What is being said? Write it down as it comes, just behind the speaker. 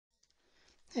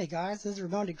Hey guys, this is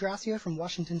Ramon DeGracia from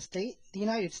Washington State, the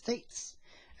United States,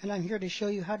 and I'm here to show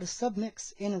you how to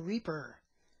submix in Reaper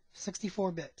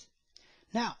 64-bit.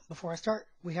 Now, before I start,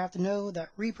 we have to know that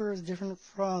Reaper is different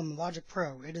from Logic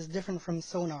Pro. It is different from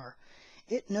Sonar.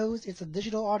 It knows it's a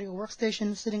digital audio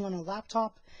workstation sitting on a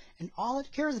laptop, and all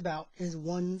it cares about is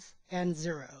ones and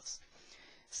zeros.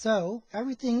 So,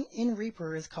 everything in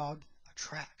Reaper is called a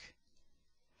track.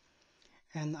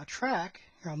 And a track,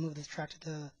 here I'll move this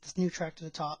new track to the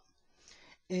top,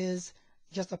 is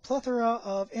just a plethora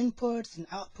of inputs and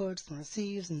outputs and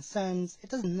receives and sends. It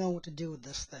doesn't know what to do with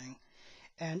this thing.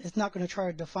 And it's not going to try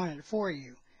to define it for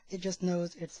you. It just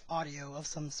knows it's audio of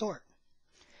some sort.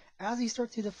 As you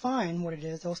start to define what it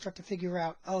is, it'll start to figure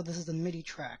out, oh, this is a MIDI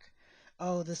track.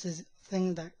 Oh, this is a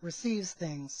thing that receives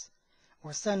things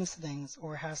or sends things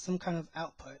or has some kind of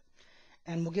output.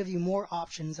 And we'll give you more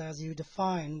options as you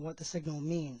define what the signal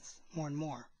means more and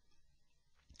more.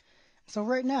 So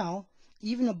right now,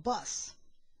 even a bus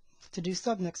to do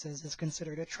submixes is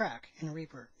considered a track in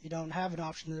Reaper. You don't have an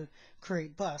option to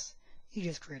create bus, you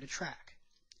just create a track.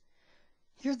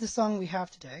 Here's the song we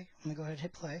have today. I'm going to go ahead and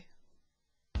hit play.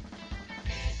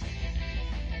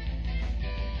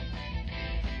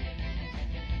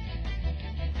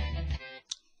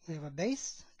 We have a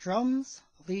bass, drums,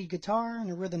 a lead guitar,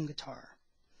 and a rhythm guitar.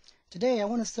 Today I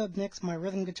want to submix my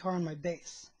rhythm guitar and my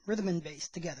bass, rhythm and bass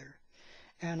together,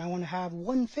 and I want to have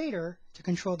one fader to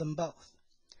control them both.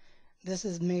 This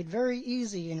is made very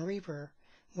easy in Reaper,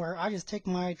 where I just take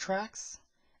my tracks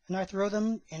and I throw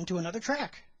them into another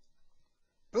track.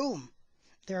 Boom!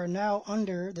 They are now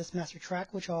under this master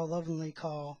track, which I'll lovingly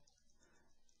call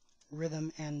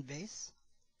rhythm and bass.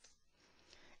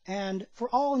 And for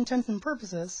all intents and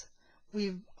purposes,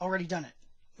 we've already done it.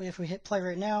 If we hit play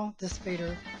right now, this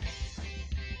fader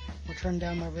will turn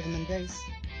down my rhythm and bass.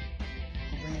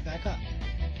 We'll bring it back up.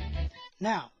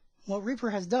 Now, what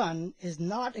Reaper has done is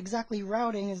not exactly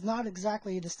routing, is not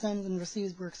exactly the sends and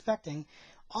receives we're expecting.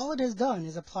 All it has done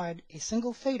is applied a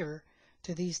single fader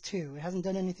to these two. It hasn't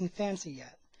done anything fancy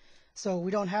yet. So we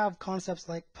don't have concepts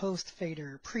like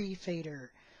post-fader,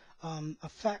 pre-fader,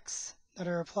 effects that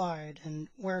are applied and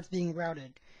where it's being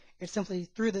routed. It simply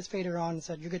threw this fader on and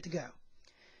said, you're good to go.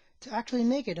 To actually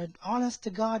make it an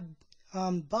honest-to-God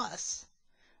bus,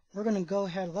 we're going to go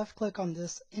ahead, left-click on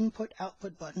this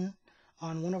input-output button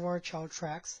on one of our child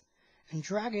tracks and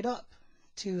drag it up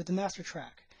to the master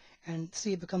track and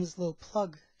see it becomes this little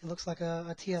plug. It looks like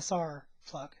a TSR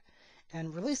plug.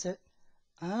 And release it.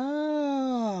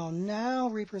 Oh, now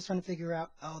Reaper's trying to figure out,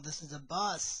 oh, this is a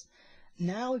bus.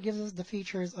 Now it gives us the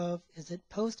features of, is it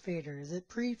post-fader? Is it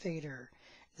pre-fader?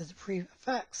 Is it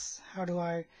pre-effects?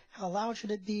 How loud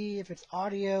should it be? If it's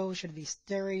audio, should it be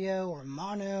stereo or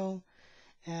mono?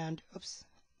 And, oops.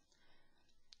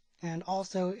 And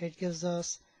also it gives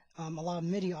us a lot of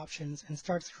MIDI options and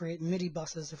starts to create MIDI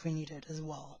buses if we need it as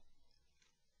well.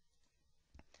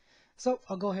 So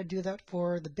I'll go ahead and do that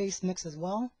for the bass mix as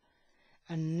well.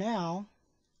 And now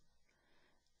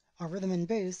our rhythm and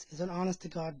bass is an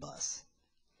honest-to-God bus.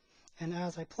 And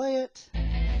as I play it,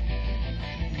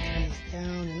 and turn this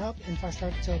down and up, and if I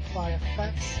start to apply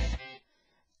effects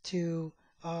to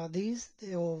these,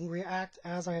 they will react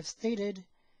as I have stated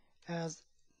as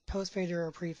post-fader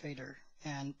or pre-fader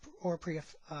or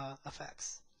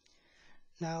pre-effects.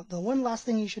 Now, the one last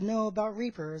thing you should know about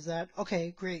Reaper is that,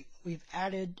 okay, great, we've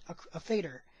added a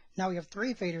fader. Now we have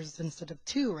 3 faders instead of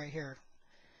 2 right here.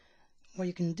 What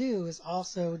you can do is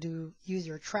also use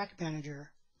your track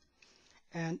manager.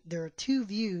 And there are 2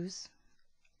 views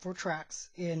for tracks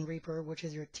in Reaper, which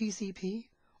is your TCP,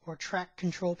 or Track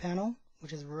Control Panel,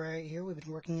 which is right here, we've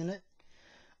been working in it,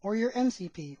 or your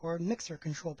MCP, or Mixer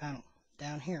Control Panel,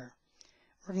 down here.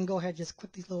 We're going to go ahead and just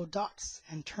click these little dots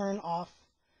and turn off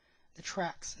the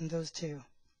tracks in those 2.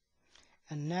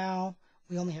 And now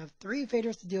we only have 3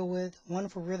 faders to deal with, 1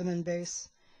 for rhythm and bass,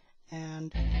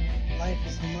 and life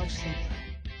is much simpler.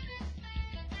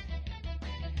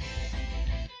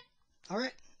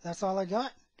 Alright, that's all I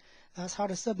got. That's how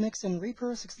to submix in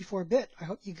Reaper 64-bit. I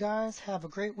hope you guys have a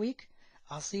great week.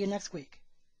 I'll see you next week.